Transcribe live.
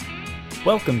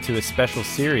Welcome to a special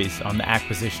series on the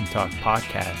Acquisition Talk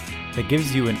podcast that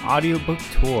gives you an audiobook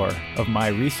tour of my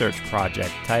research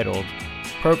project titled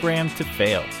Programmed to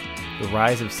Fail: The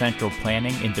Rise of Central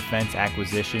Planning in Defense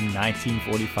Acquisition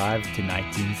 1945 to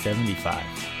 1975.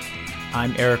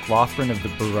 I'm Eric Lothran of the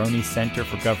Baroni Center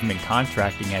for Government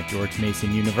Contracting at George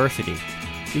Mason University.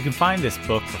 You can find this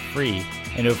book for free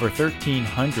and over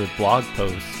 1,300 blog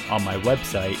posts on my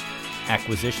website,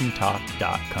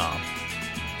 acquisitiontalk.com.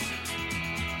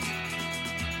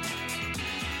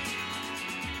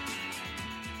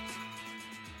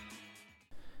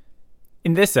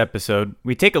 In this episode,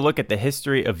 we take a look at the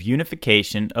history of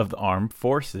unification of the armed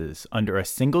forces under a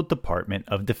single Department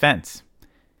of Defense.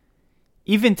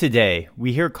 Even today,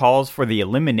 we hear calls for the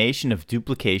elimination of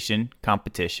duplication,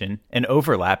 competition, and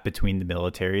overlap between the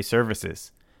military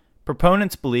services.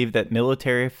 Proponents believe that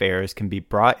military affairs can be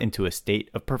brought into a state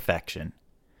of perfection.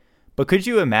 But could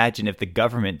you imagine if the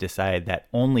government decided that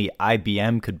only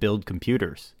IBM could build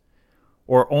computers,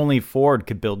 or only Ford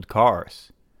could build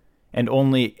cars, and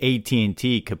only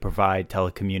AT&T could provide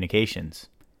telecommunications?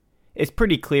 It's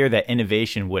pretty clear that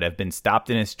innovation would have been stopped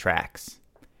in its tracks.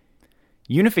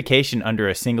 Unification under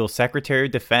a single Secretary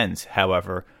of Defense,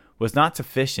 however, was not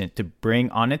sufficient to bring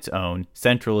on its own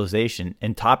centralization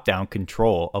and top-down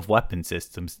control of weapon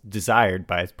systems desired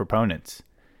by its proponents.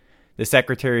 The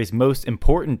Secretary's most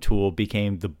important tool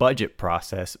became the budget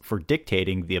process for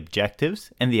dictating the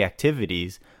objectives and the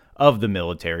activities of the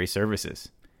military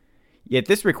services. Yet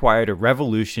this required a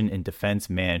revolution in defense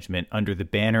management under the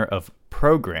banner of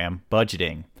program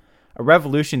budgeting, a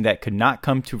revolution that could not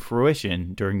come to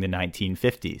fruition during the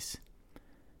 1950s.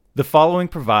 The following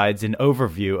provides an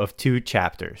overview of two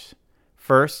chapters.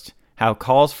 First, how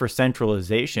calls for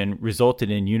centralization resulted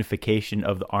in unification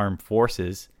of the armed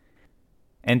forces,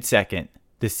 and second,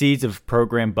 the seeds of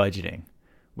program budgeting,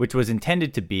 which was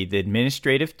intended to be the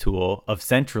administrative tool of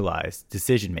centralized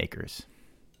decision makers.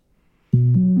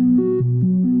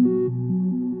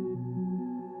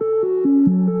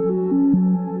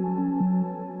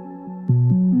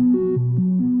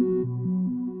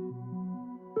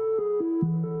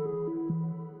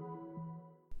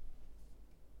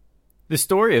 The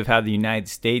story of how the United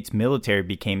States military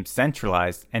became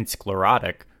centralized and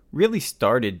sclerotic really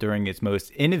started during its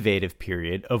most innovative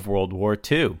period of World War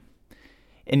II.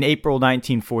 In April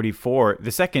 1944,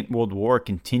 the Second World War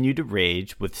continued to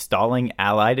rage with stalling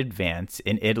Allied advance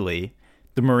in Italy,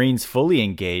 the Marines fully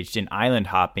engaged in island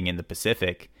hopping in the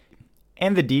Pacific,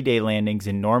 and the D-Day landings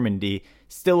in Normandy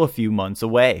still a few months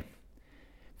away.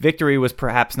 Victory was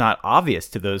perhaps not obvious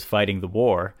to those fighting the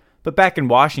war, but back in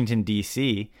Washington,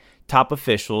 D.C., top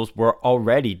officials were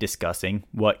already discussing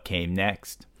what came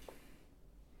next.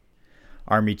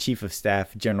 Army Chief of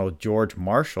Staff General George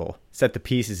Marshall set the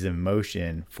pieces in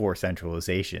motion for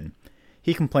centralization.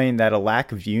 He complained that a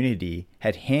lack of unity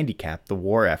had handicapped the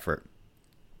war effort.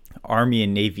 Army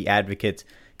and Navy advocates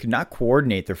could not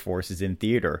coordinate their forces in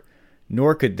theater,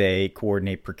 nor could they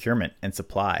coordinate procurement and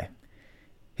supply.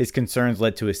 His concerns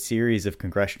led to a series of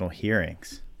congressional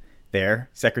hearings. There,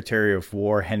 Secretary of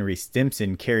War Henry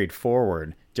Stimson carried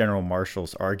forward General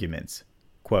Marshall's arguments.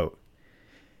 Quote,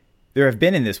 "There have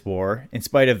been in this war, in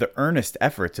spite of the earnest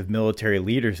efforts of military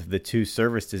leaders of the two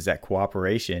services at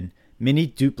cooperation, many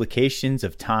duplications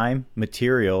of time,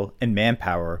 material, and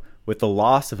manpower, with the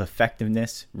loss of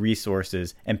effectiveness,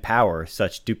 resources, and power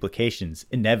such duplications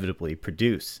inevitably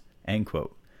produce." End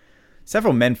quote.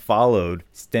 Several men followed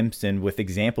Stimson with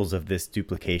examples of this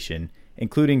duplication,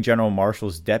 including General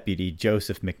Marshall's deputy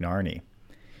Joseph McNarney.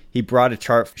 He brought a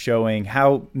chart showing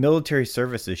how military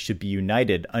services should be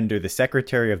united under the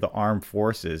Secretary of the Armed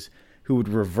Forces, who would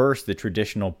reverse the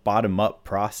traditional bottom-up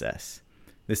process.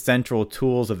 The central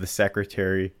tools of the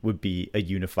Secretary would be a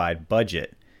unified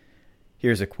budget.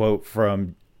 Here's a quote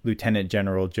from Lieutenant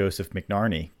General Joseph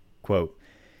McNarney. Quote,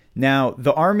 "Now,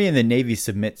 the Army and the Navy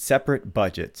submit separate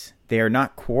budgets. They are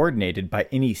not coordinated by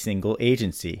any single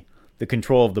agency. The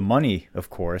control of the money, of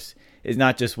course, is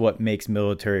not just what makes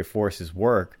military forces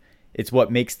work, it's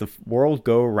what makes the world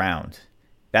go around.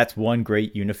 That's one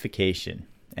great unification."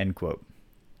 End quote.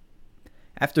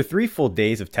 After 3 full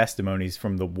days of testimonies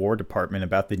from the War Department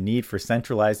about the need for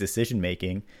centralized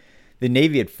decision-making, the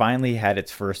Navy had finally had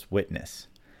its first witness.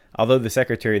 Although the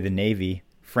Secretary of the Navy,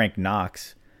 Frank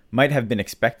Knox, might have been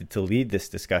expected to lead this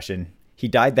discussion, he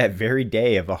died that very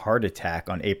day of a heart attack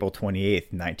on April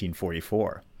 28,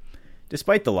 1944.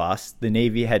 Despite the loss, the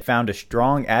Navy had found a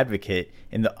strong advocate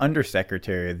in the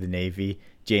Undersecretary of the Navy,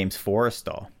 James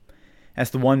Forrestal. As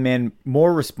the one man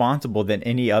more responsible than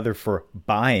any other for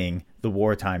buying the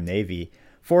wartime Navy,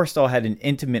 Forrestal had an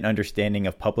intimate understanding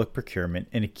of public procurement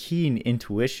and a keen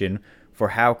intuition for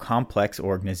how complex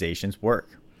organizations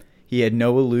work. He had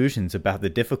no illusions about the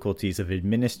difficulties of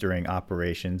administering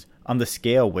operations on the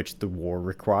scale which the war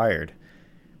required.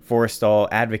 Forrestal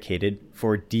advocated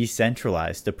for a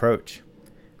decentralized approach.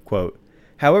 Quote,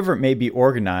 "However it may be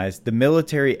organized, the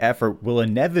military effort will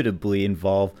inevitably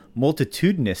involve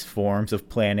multitudinous forms of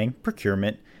planning,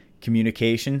 procurement,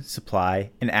 communication, supply,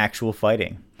 and actual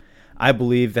fighting. I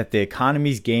believe that the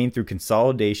economies gained through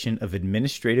consolidation of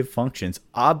administrative functions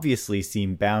obviously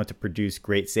seem bound to produce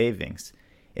great savings.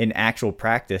 In actual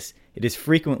practice, it is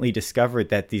frequently discovered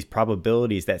that these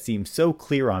probabilities that seem so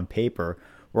clear on paper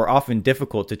were often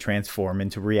difficult to transform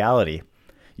into reality.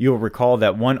 You will recall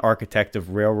that one architect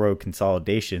of railroad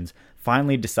consolidations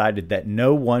finally decided that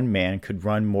no one man could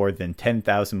run more than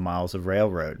 10,000 miles of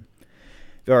railroad.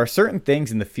 There are certain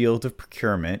things in the field of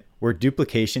procurement where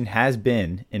duplication has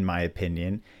been, in my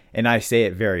opinion, and I say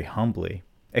it very humbly,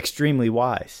 extremely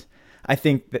wise. I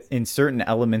think that in certain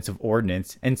elements of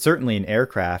ordnance, and certainly in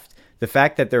aircraft, the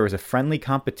fact that there was a friendly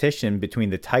competition between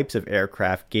the types of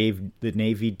aircraft gave the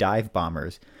Navy dive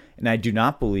bombers, and I do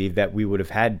not believe that we would have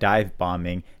had dive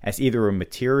bombing as either a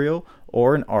material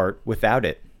or an art without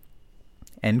it."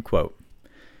 End quote.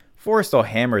 Forrestal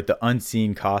hammered the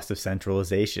unseen cost of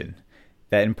centralization,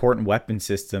 that important weapon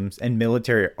systems and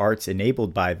military arts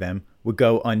enabled by them would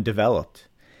go undeveloped.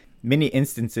 Many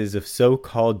instances of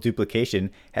so-called duplication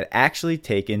had actually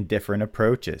taken different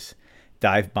approaches.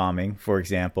 Dive bombing, for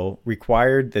example,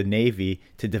 required the Navy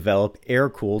to develop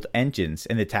air-cooled engines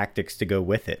and the tactics to go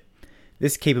with it.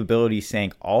 This capability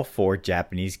sank all 4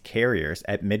 Japanese carriers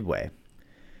at Midway.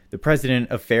 The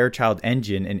president of Fairchild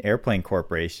Engine and Airplane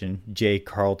Corporation, J.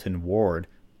 Carlton Ward,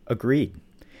 agreed.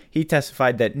 He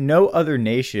testified that no other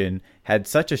nation had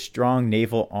such a strong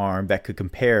naval arm that could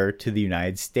compare to the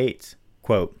United States.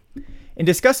 Quote, "In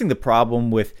discussing the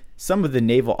problem with some of the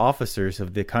naval officers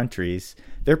of the countries,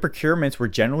 their procurements were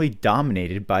generally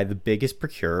dominated by the biggest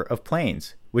procurer of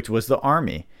planes, which was the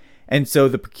Army, and so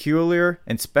the peculiar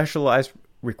and specialized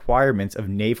requirements of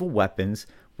naval weapons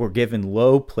were given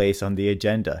low place on the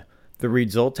agenda. The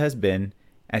result has been,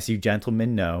 as you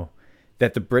gentlemen know,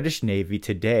 that the British Navy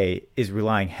today is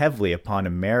relying heavily upon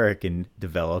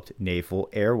American-developed naval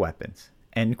air weapons."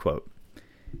 End quote.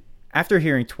 After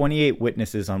hearing 28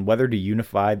 witnesses on whether to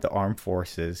unify the armed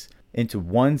forces into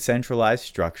one centralized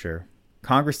structure,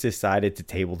 Congress decided to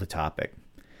table the topic.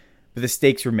 But the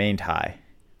stakes remained high.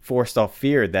 Forrestal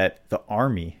feared that the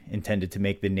Army intended to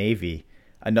make the Navy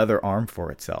another arm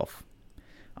for itself.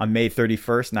 On May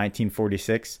 31st,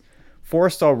 1946,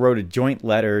 Forrestal wrote a joint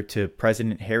letter to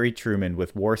President Harry Truman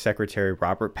with War Secretary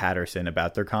Robert Patterson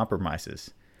about their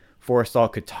compromises.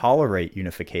 Forrestal could tolerate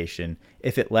unification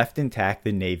if it left intact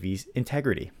the Navy's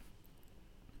integrity.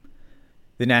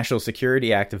 The National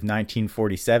Security Act of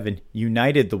 1947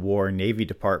 united the War and Navy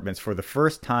departments for the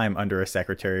first time under a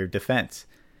Secretary of Defense,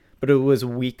 but it was a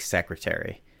weak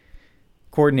secretary.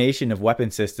 Coordination of weapon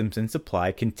systems and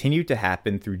supply continued to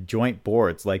happen through joint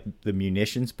boards like the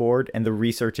Munitions Board and the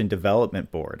Research and Development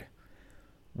Board.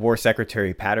 War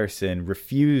Secretary Patterson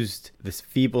refused this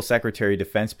feeble Secretary of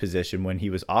Defense position when he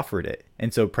was offered it,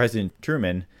 and so President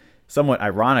Truman, somewhat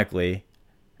ironically,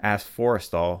 asked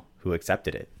Forrestal, who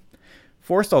accepted it.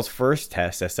 Forrestal's first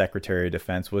test as Secretary of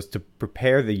Defense was to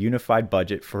prepare the unified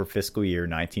budget for fiscal year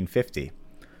 1950.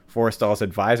 Forrestal's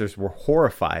advisors were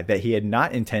horrified that he had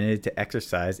not intended to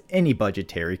exercise any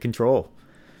budgetary control.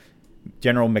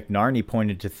 General McNarney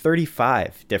pointed to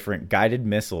 35 different guided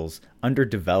missiles under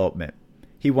development.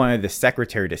 He wanted the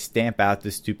secretary to stamp out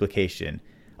this duplication,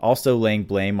 also laying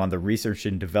blame on the Research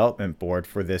and Development Board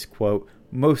for this, quote,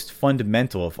 "most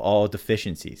fundamental of all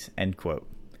deficiencies," end quote.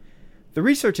 The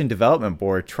Research and Development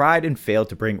Board tried and failed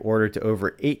to bring order to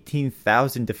over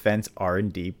 18,000 defense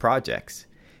R&D projects.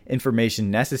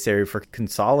 Information necessary for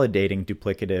consolidating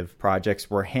duplicative projects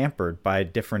were hampered by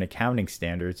different accounting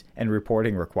standards and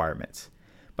reporting requirements.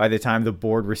 By the time the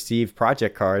board received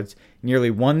project cards,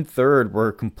 nearly 1/3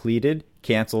 were completed,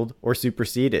 canceled, or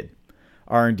superseded.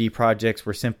 R&D projects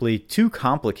were simply too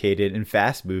complicated and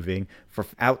fast-moving for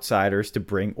outsiders to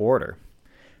bring order.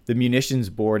 The Munitions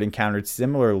Board encountered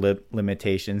similar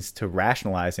limitations to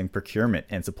rationalizing procurement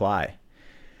and supply.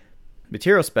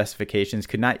 Material specifications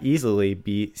could not easily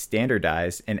be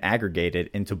standardized and aggregated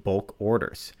into bulk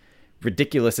orders.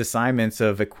 Ridiculous assignments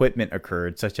of equipment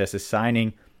occurred, such as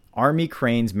assigning Army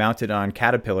cranes mounted on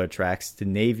Caterpillar tracks to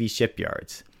Navy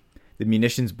shipyards. The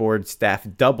Munitions Board staff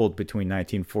doubled between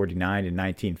 1949 and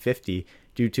 1950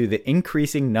 due to the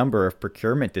increasing number of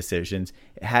procurement decisions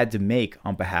it had to make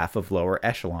on behalf of lower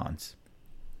echelons.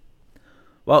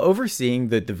 While overseeing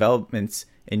the developments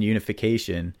in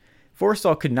unification,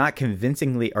 Forrestal could not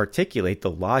convincingly articulate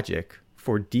the logic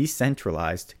for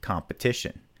decentralized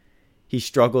competition. He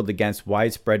struggled against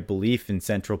widespread belief in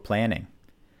central planning.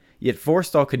 Yet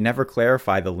Forrestal could never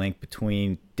clarify the link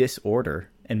between disorder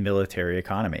and military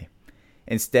economy.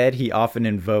 Instead, he often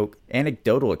invoked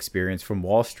anecdotal experience from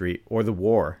Wall Street or the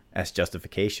war as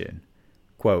justification.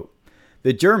 Quote,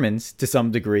 "The Germans, to some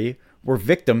degree, were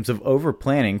victims of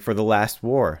over-planning for the last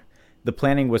war. The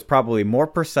planning was probably more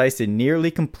precise and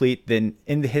nearly complete than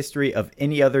in the history of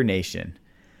any other nation.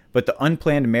 But the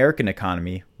unplanned American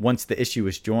economy, once the issue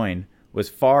was joined, was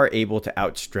far able to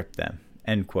outstrip them."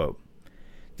 End quote.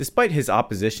 Despite his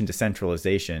opposition to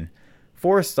centralization,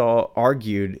 Forrestal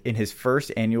argued in his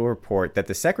first annual report that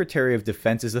the Secretary of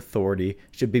Defense's authority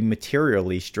should be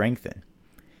materially strengthened.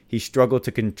 He struggled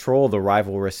to control the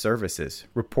rivalrous services,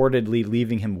 reportedly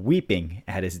leaving him weeping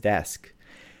at his desk.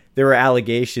 There were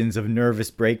allegations of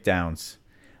nervous breakdowns.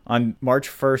 On March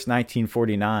 1st,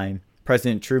 1949,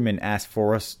 President Truman asked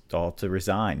Forrestal to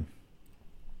resign.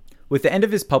 With the end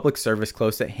of his public service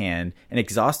close at hand, an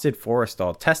exhausted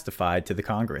Forrestal testified to the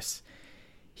Congress.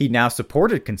 He now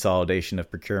supported consolidation of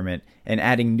procurement and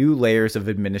adding new layers of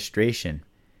administration.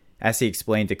 As he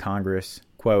explained to Congress,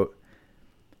 quote,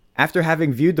 "After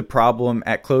having viewed the problem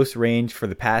at close range for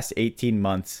the past 18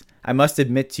 months, I must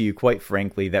admit to you quite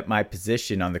frankly that my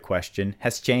position on the question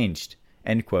has changed."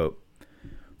 End quote.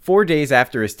 4 days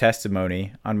after his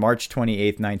testimony, on March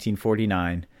 28,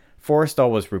 1949, Forrestal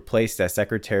was replaced as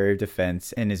Secretary of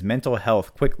Defense and his mental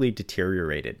health quickly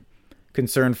deteriorated.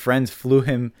 Concerned friends flew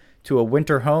him to a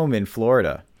winter home in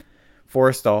Florida.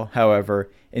 Forrestal, however,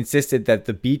 insisted that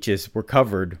the beaches were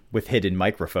covered with hidden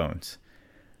microphones.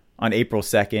 On April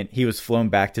 2nd, he was flown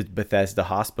back to Bethesda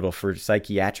Hospital for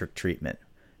psychiatric treatment.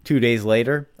 2 days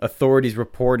later, authorities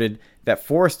reported that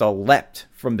Forrestal leapt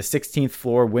from the 16th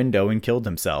floor window and killed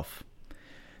himself.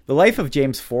 The life of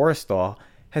James Forrestal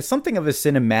has something of a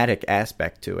cinematic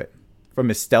aspect to it. From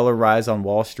his stellar rise on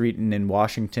Wall Street and in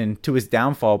Washington to his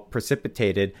downfall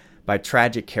precipitated by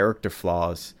tragic character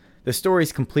flaws, the story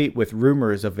is complete with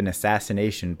rumors of an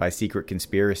assassination by secret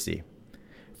conspiracy.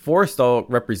 Forrestal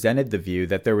represented the view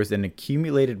that there was an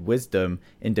accumulated wisdom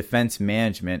in defense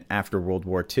management after World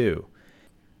War II,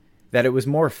 that it was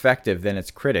more effective than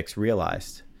its critics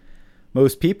realized.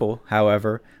 Most people,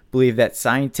 however, believe that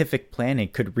scientific planning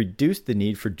could reduce the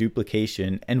need for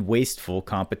duplication and wasteful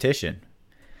competition.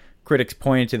 Critics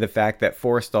pointed to the fact that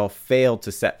Forrestal failed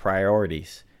to set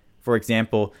priorities. For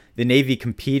example, the Navy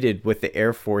competed with the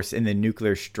Air Force in the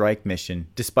nuclear strike mission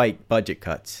despite budget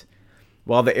cuts.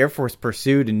 While the Air Force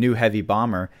pursued a new heavy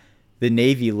bomber, the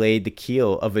Navy laid the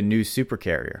keel of a new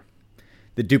supercarrier.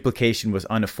 The duplication was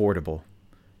unaffordable.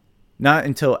 Not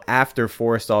until after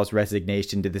Forrestal's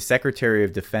resignation did the Secretary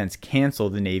of Defense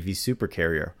cancel the Navy's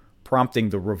supercarrier, prompting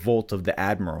the revolt of the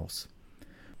admirals.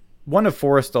 One of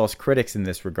Forrestal's critics in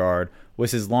this regard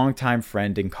was his longtime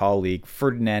friend and colleague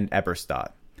Ferdinand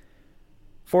Eberstadt.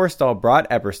 Forrestal brought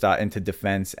Eberstadt into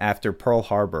defense after Pearl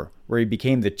Harbor, where he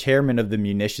became the chairman of the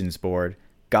Munitions Board,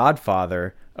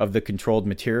 godfather of the Controlled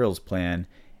Materials Plan,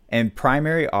 and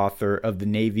primary author of the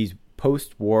Navy's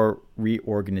post-war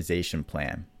reorganization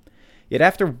plan. Yet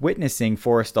after witnessing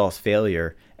Forrestal's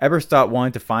failure, Eberstadt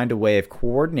wanted to find a way of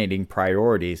coordinating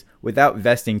priorities without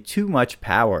vesting too much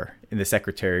power in the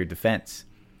Secretary of Defense.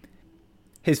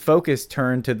 His focus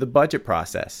turned to the budget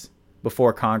process.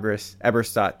 Before Congress,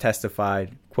 Eberstadt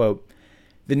testified, quote,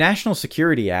 "The National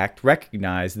Security Act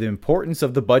recognized the importance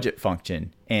of the budget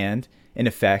function and, in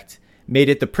effect, made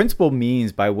it the principal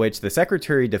means by which the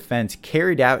Secretary of Defense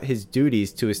carried out his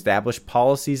duties to establish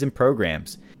policies and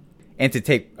programs, and to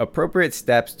take appropriate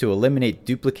steps to eliminate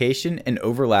duplication and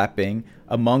overlapping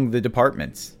among the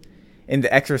departments. In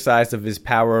the exercise of his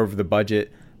power over the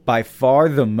budget, by far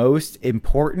the most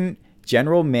important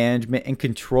general management and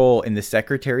control in the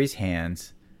Secretary's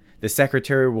hands, the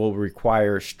Secretary will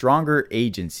require stronger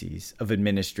agencies of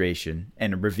administration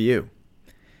and review."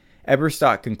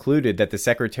 Eberstadt concluded that the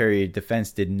Secretary of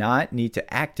Defense did not need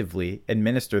to actively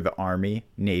administer the Army,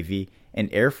 Navy, and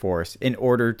Air Force in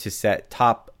order to set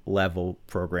top-level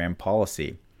program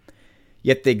policy.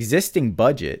 Yet the existing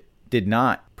budget did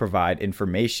not provide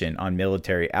information on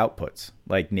military outputs,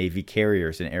 like Navy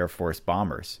carriers and Air Force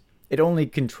bombers. It only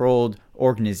controlled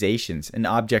organizations and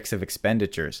objects of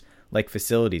expenditures, like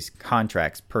facilities,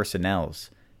 contracts,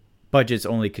 personnels. Budgets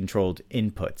only controlled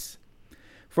inputs.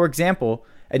 For example,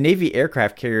 a Navy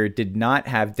aircraft carrier did not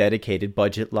have dedicated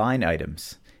budget line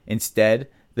items. Instead,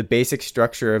 the basic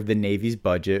structure of the Navy's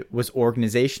budget was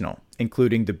organizational,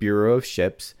 including the Bureau of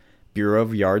Ships, Bureau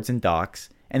of Yards and Docks,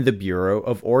 and the Bureau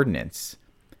of Ordnance.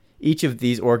 Each of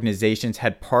these organizations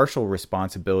had partial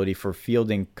responsibility for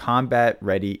fielding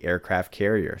combat-ready aircraft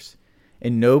carriers.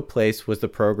 In no place was the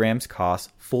program's cost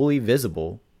fully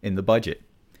visible in the budget.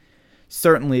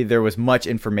 Certainly, there was much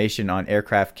information on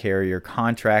aircraft carrier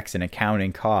contracts and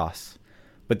accounting costs,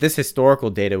 but this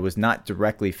historical data was not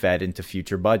directly fed into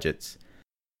future budgets.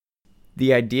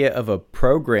 The idea of a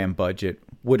program budget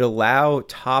would allow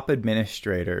top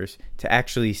administrators to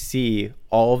actually see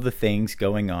all of the things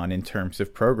going on in terms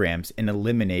of programs and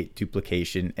eliminate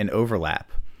duplication and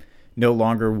overlap. No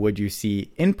longer would you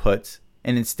see inputs,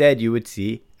 and instead you would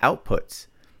see outputs.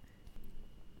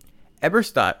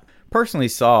 Eberstadt personally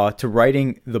saw to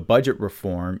writing the budget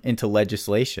reform into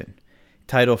legislation.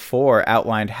 Title IV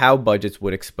outlined how budgets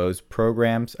would expose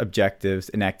programs, objectives,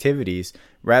 and activities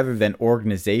rather than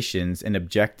organizations and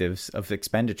objectives of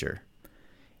expenditure.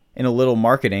 In a little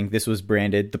marketing, this was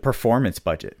branded the performance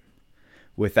budget.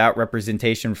 Without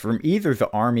representation from either the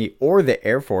Army or the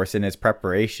Air Force in its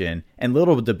preparation and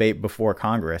little debate before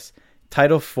Congress,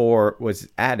 Title IV was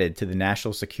added to the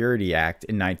National Security Act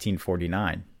in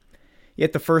 1949.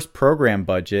 Yet the first program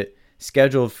budget,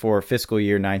 scheduled for fiscal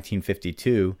year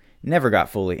 1952, never got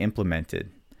fully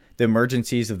implemented. The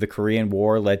emergencies of the Korean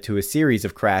War led to a series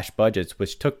of crash budgets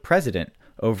which took precedent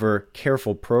over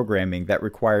careful programming that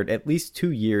required at least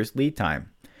 2 years lead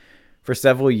time. For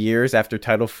several years after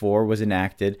Title IV was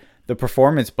enacted, the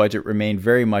performance budget remained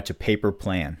very much a paper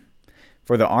plan.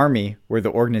 For the Army, where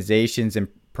the organizations and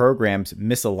programs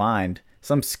misaligned,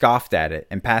 some scoffed at it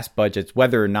and passed budgets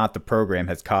whether or not the program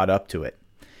has caught up to it.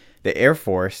 The Air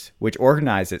Force, which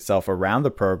organized itself around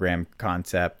the program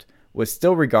concept, was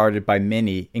still regarded by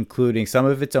many, including some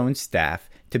of its own staff,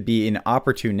 to be an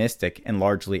opportunistic and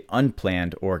largely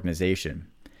unplanned organization.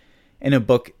 In a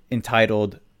book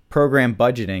entitled Program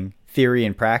Budgeting, Theory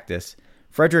and Practice,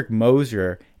 Frederick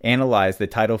Mosher analyzed the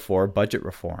Title IV budget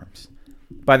reforms.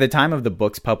 By the time of the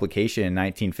book's publication in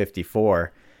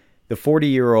 1954, the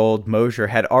 40-year-old Mosher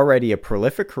had already a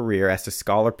prolific career as a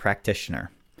scholar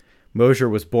practitioner. Mosher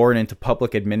was born into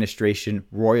public administration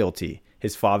royalty.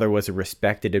 His father was a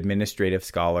respected administrative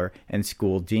scholar and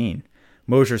school dean.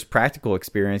 Mosher's practical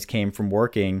experience came from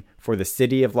working for the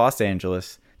City of Los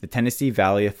Angeles, the Tennessee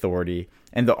Valley Authority,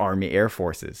 and the Army Air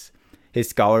Forces. His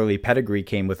scholarly pedigree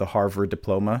came with a Harvard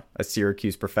diploma, a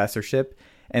Syracuse professorship,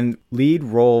 and lead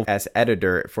role as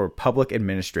editor for Public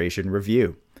Administration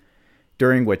Review,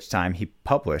 during which time he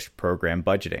published Program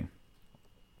Budgeting.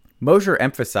 Mosher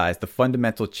emphasized the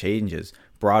fundamental changes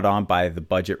brought on by the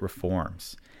budget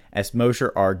reforms. As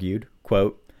Mosher argued,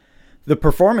 quote, "The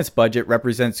performance budget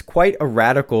represents quite a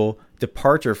radical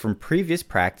departure from previous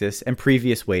practice and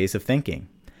previous ways of thinking.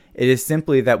 It is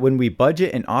simply that when we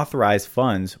budget and authorize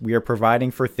funds, we are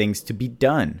providing for things to be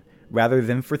done rather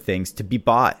than for things to be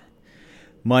bought.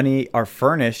 Money are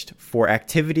furnished for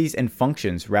activities and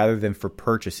functions rather than for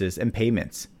purchases and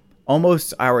payments.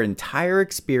 Almost our entire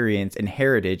experience and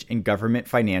heritage in government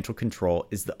financial control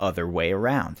is the other way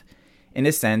around. In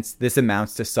a sense, this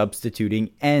amounts to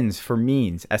substituting ends for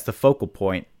means as the focal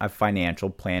point of financial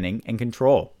planning and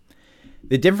control.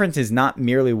 The difference is not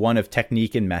merely one of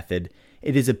technique and method,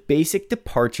 it is a basic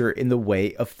departure in the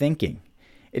way of thinking.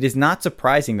 It is not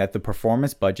surprising that the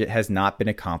performance budget has not been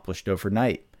accomplished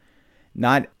overnight.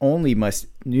 Not only must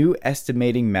new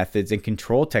estimating methods and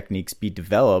control techniques be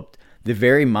developed, the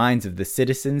very minds of the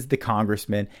citizens, the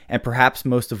congressmen, and perhaps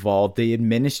most of all, the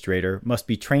administrator must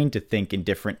be trained to think in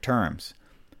different terms.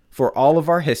 For all of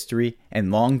our history,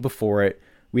 and long before it,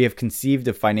 we have conceived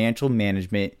of financial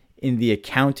management in the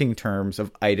accounting terms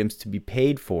of items to be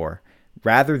paid for,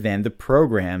 rather than the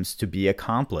programs to be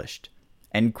accomplished."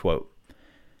 End quote.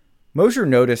 Mosher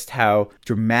noticed how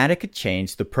dramatic a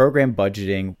change the program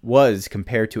budgeting was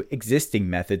compared to existing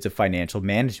methods of financial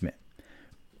management.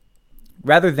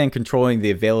 Rather than controlling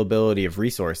the availability of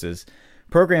resources,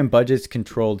 program budgets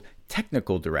controlled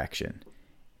technical direction.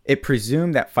 It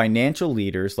presumed that financial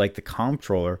leaders like the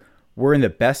comptroller were in the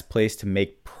best place to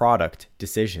make product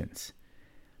decisions.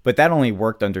 But that only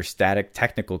worked under static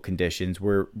technical conditions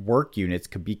where work units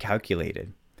could be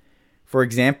calculated. For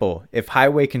example, if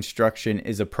highway construction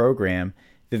is a program,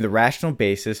 then the rational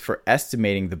basis for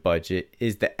estimating the budget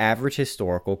is the average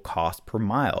historical cost per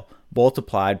mile,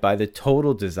 multiplied by the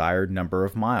total desired number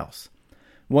of miles.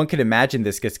 One can imagine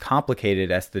this gets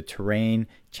complicated as the terrain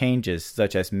changes,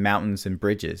 such as mountains and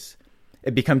bridges.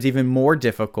 It becomes even more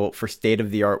difficult for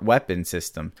state-of-the-art weapon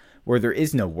system, where there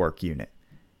is no work unit.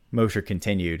 Mosher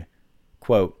continued,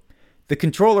 quote, "The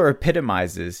controller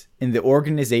epitomizes, in the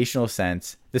organizational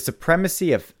sense, the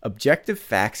supremacy of objective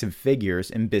facts and figures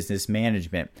in business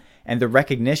management, and the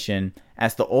recognition,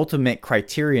 as the ultimate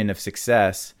criterion of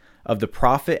success, of the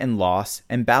profit and loss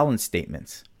and balance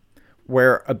statements.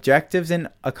 Where objectives and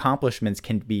accomplishments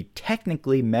can be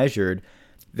technically measured,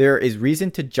 there is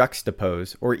reason to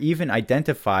juxtapose or even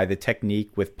identify the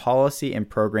technique with policy and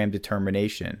program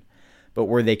determination. But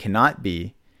where they cannot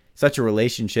be, such a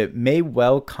relationship may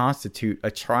well constitute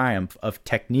a triumph of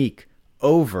technique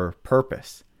over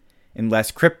purpose. In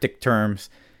less cryptic terms,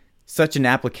 such an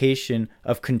application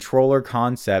of controller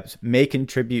concepts may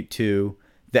contribute to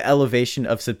the elevation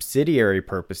of subsidiary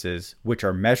purposes, which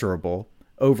are measurable,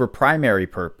 over primary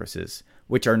purposes,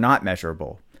 which are not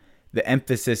measurable. The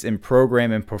emphasis in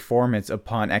program and performance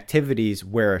upon activities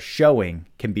where a showing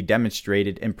can be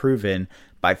demonstrated and proven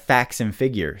by facts and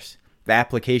figures. The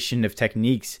application of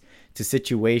techniques to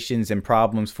situations and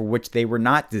problems for which they were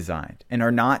not designed and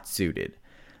are not suited.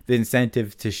 The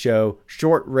incentive to show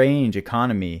short-range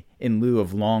economy in lieu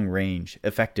of long-range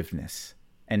effectiveness.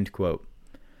 End quote.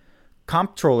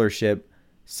 Comptrollership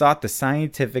sought the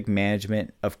scientific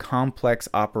management of complex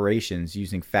operations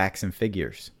using facts and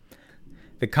figures.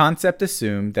 The concept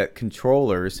assumed that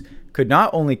controllers could not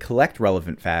only collect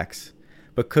relevant facts,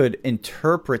 but could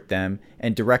interpret them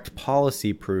and direct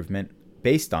policy improvement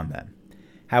based on them.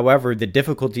 However, the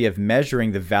difficulty of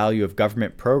measuring the value of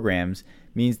government programs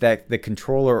means that the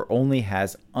controller only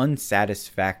has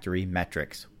unsatisfactory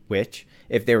metrics, which,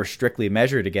 if they were strictly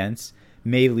measured against,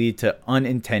 may lead to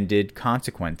unintended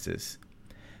consequences.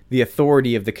 The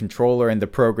authority of the controller and the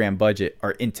program budget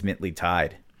are intimately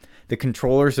tied. The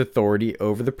controller's authority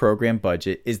over the program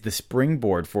budget is the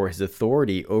springboard for his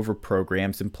authority over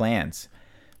programs and plans.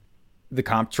 The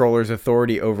comptroller's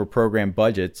authority over program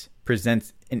budgets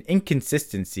presents an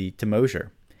inconsistency to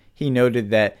Mosher. He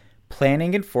noted that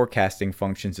planning and forecasting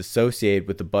functions associated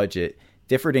with the budget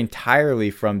differed entirely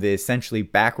from the essentially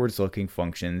backwards-looking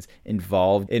functions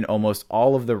involved in almost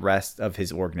all of the rest of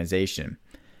his organization.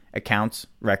 Accounts,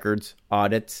 records,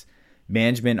 audits,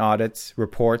 management audits,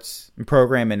 reports, and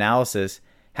program analysis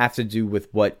have to do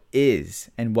with what is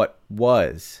and what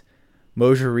was.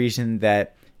 Mosher reasoned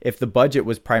that if the budget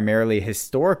was primarily a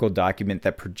historical document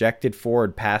that projected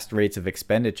forward past rates of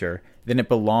expenditure, then it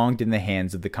belonged in the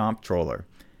hands of the comptroller.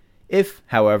 If,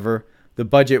 however, the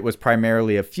budget was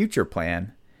primarily a future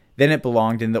plan, then it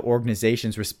belonged in the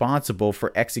organizations responsible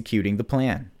for executing the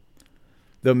plan.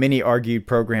 Though many argued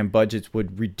program budgets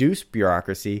would reduce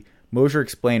bureaucracy, Mosher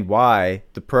explained why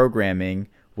the programming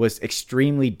was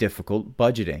extremely difficult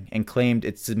budgeting and claimed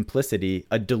its simplicity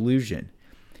a delusion.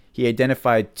 He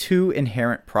identified two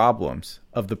inherent problems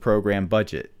of the program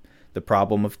budget, the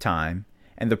problem of time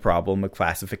and the problem of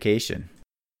classification.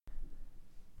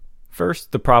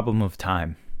 First, the problem of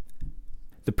time.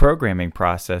 The programming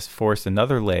process forced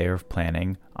another layer of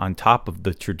planning on top of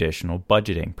the traditional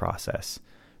budgeting process.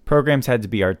 Programs had to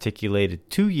be articulated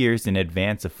 2 years in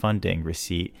advance of funding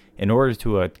receipt in order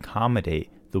to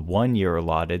accommodate the 1 year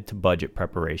allotted to budget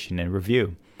preparation and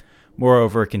review.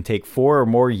 Moreover, it can take 4 or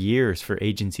more years for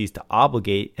agencies to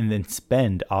obligate and then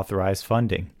spend authorized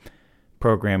funding.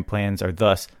 Program plans are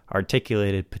thus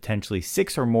articulated potentially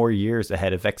 6 or more years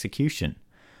ahead of execution.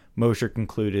 Mosher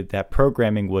concluded that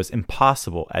programming was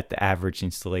impossible at the average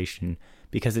installation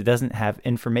because it doesn't have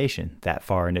information that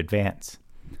far in advance.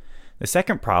 The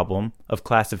second problem of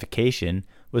classification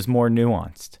was more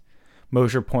nuanced.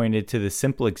 Mosher pointed to the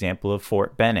simple example of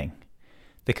Fort Benning.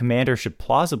 The commander should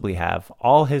plausibly have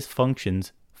all his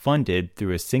functions funded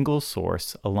through a single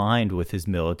source aligned with his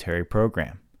military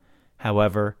program.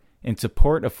 However, in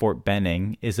support of Fort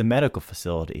Benning is a medical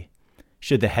facility.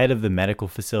 Should the head of the medical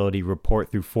facility report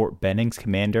through Fort Benning's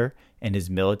commander and his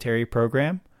military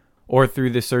program, or through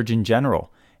the Surgeon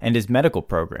General and his medical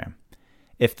program?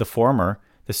 If the former,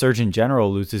 the Surgeon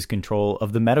General loses control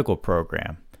of the medical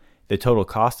program, the total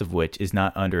cost of which is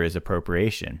not under his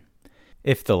appropriation.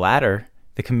 If the latter,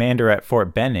 the commander at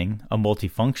Fort Benning, a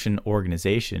multifunction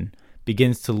organization,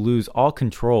 begins to lose all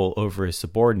control over his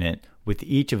subordinate, with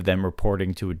each of them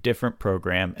reporting to a different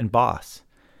program and boss.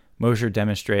 Mosher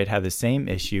demonstrated how the same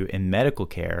issue in medical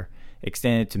care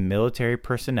extended to military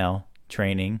personnel,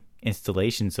 training,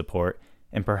 installation support,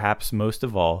 and perhaps most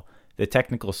of all, the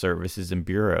technical services and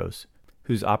bureaus,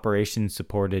 whose operations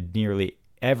supported nearly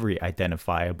every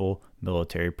identifiable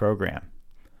military program.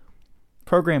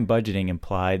 Program budgeting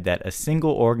implied that a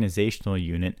single organizational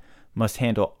unit must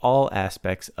handle all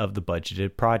aspects of the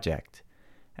budgeted project.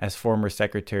 As former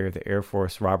Secretary of the Air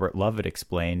Force Robert Lovett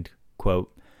explained,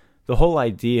 quote, "The whole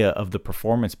idea of the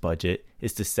performance budget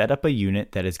is to set up a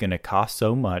unit that is going to cost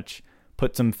so much,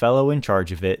 put some fellow in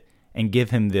charge of it, and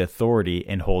give him the authority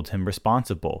and hold him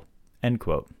responsible." End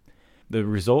quote. The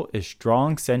result is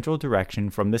strong central direction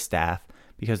from the staff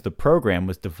because the program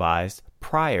was devised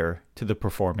prior to the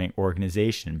performing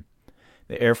organization.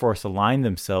 The Air Force aligned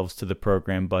themselves to the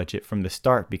program budget from the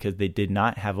start because they did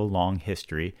not have a long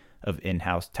history of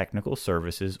in-house technical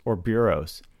services or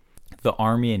bureaus. The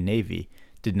Army and Navy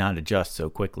did not adjust so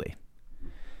quickly.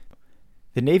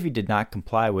 The Navy did not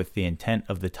comply with the intent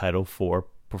of the Title IV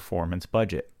performance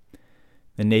budget.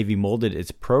 The Navy molded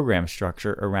its program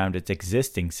structure around its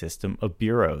existing system of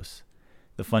bureaus.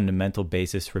 The fundamental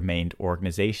basis remained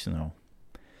organizational.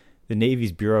 The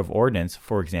Navy's Bureau of Ordnance,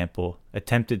 for example,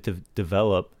 attempted to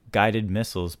develop guided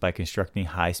missiles by constructing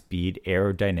high-speed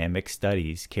aerodynamic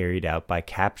studies carried out by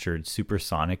captured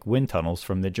supersonic wind tunnels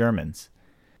from the Germans.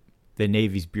 The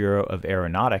Navy's Bureau of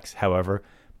Aeronautics, however,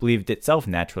 believed itself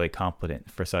naturally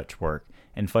competent for such work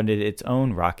and funded its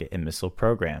own rocket and missile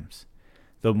programs.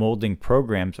 Though molding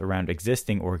programs around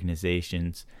existing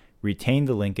organizations retained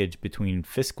the linkage between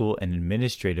fiscal and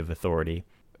administrative authority,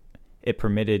 it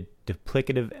permitted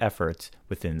duplicative efforts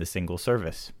within the single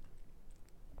service.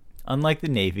 Unlike the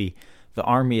Navy, the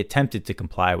Army attempted to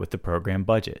comply with the program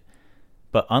budget.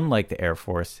 But unlike the Air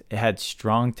Force, it had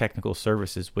strong technical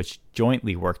services which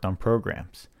jointly worked on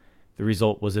programs. The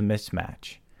result was a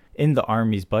mismatch. In the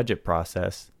Army's budget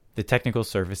process, the technical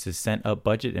services sent up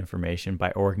budget information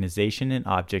by organization and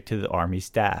object to the Army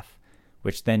staff,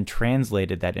 which then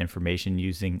translated that information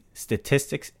using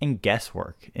statistics and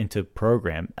guesswork into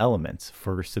program elements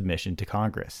for submission to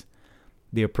Congress.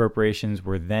 The appropriations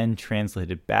were then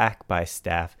translated back by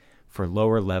staff for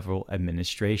lower-level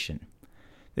administration.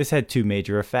 This had two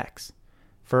major effects.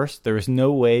 First, there was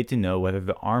no way to know whether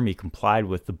the Army complied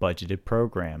with the budgeted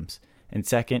programs, and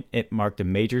second, it marked a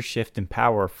major shift in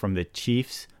power from the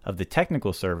chiefs of the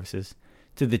technical services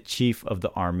to the chief of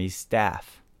the Army's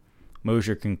staff.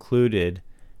 Mosher concluded,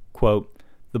 quote,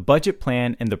 "The budget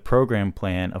plan and the program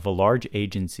plan of a large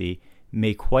agency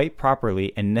may quite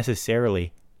properly and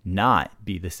necessarily not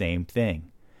be the same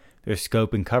thing. Their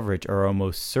scope and coverage are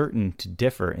almost certain to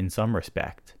differ in some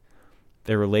respect.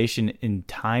 Their relation in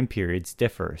time periods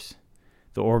differs.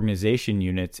 The organization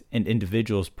units and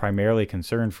individuals primarily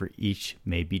concerned for each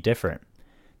may be different.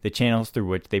 The channels through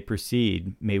which they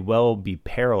proceed may well be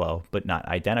parallel but not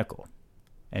identical."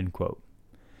 End quote.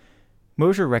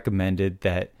 Mosher recommended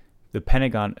that the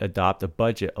Pentagon adopt a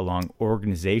budget along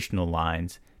organizational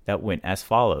lines that went as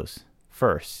follows.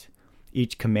 First,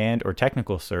 each command or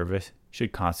technical service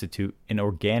should constitute an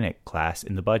organic class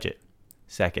in the budget.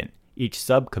 Second, each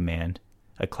subcommand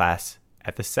a class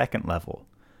at the second level.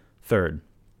 Third,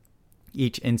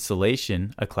 each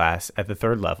installation a class at the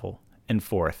third level. And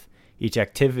fourth, each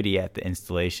activity at the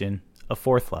installation a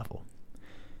fourth level.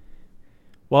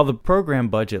 While the program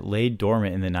budget lay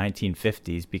dormant in the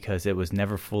 1950s because it was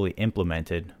never fully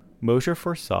implemented, Mosher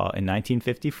foresaw in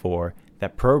 1954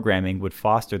 that programming would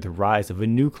foster the rise of a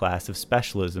new class of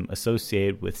specialism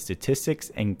associated with statistics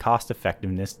and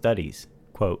cost-effectiveness studies.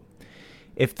 Quote,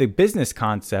 "If the business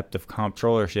concept of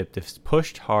comptrollership is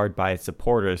pushed hard by its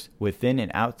supporters within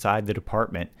and outside the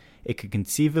department, it could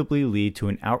conceivably lead to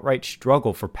an outright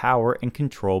struggle for power and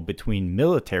control between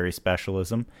military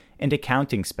specialism and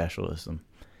accounting specialism.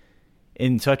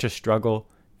 In such a struggle,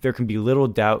 there can be little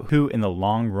doubt who in the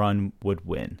long run would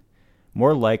win.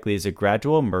 More likely is a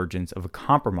gradual emergence of a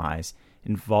compromise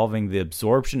involving the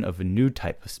absorption of a new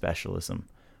type of specialism,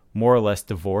 more or less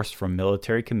divorced from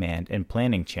military command and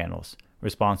planning channels,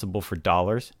 responsible for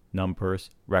dollars,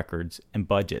 numbers, records, and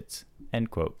budgets."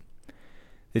 End quote.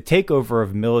 The takeover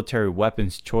of military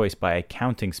weapons choice by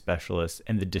accounting specialists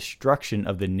and the destruction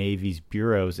of the Navy's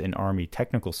bureaus and Army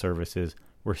technical services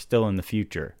were still in the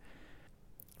future.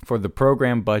 For the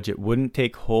program budget wouldn't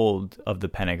take hold of the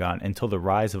Pentagon until the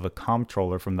rise of a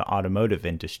comptroller from the automotive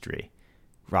industry,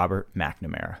 Robert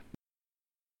McNamara.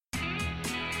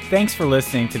 Thanks for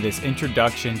listening to this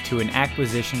introduction to an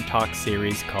acquisition talk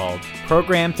series called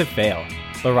Program to Fail,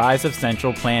 The Rise of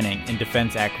Central Planning in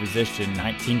Defense Acquisition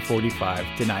 1945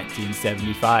 to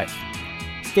 1975.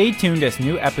 Stay tuned as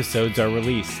new episodes are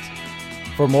released.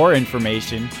 For more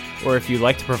information, or if you'd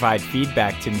like to provide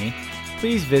feedback to me,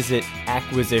 please visit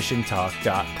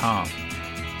acquisitiontalk.com.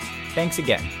 Thanks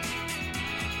again.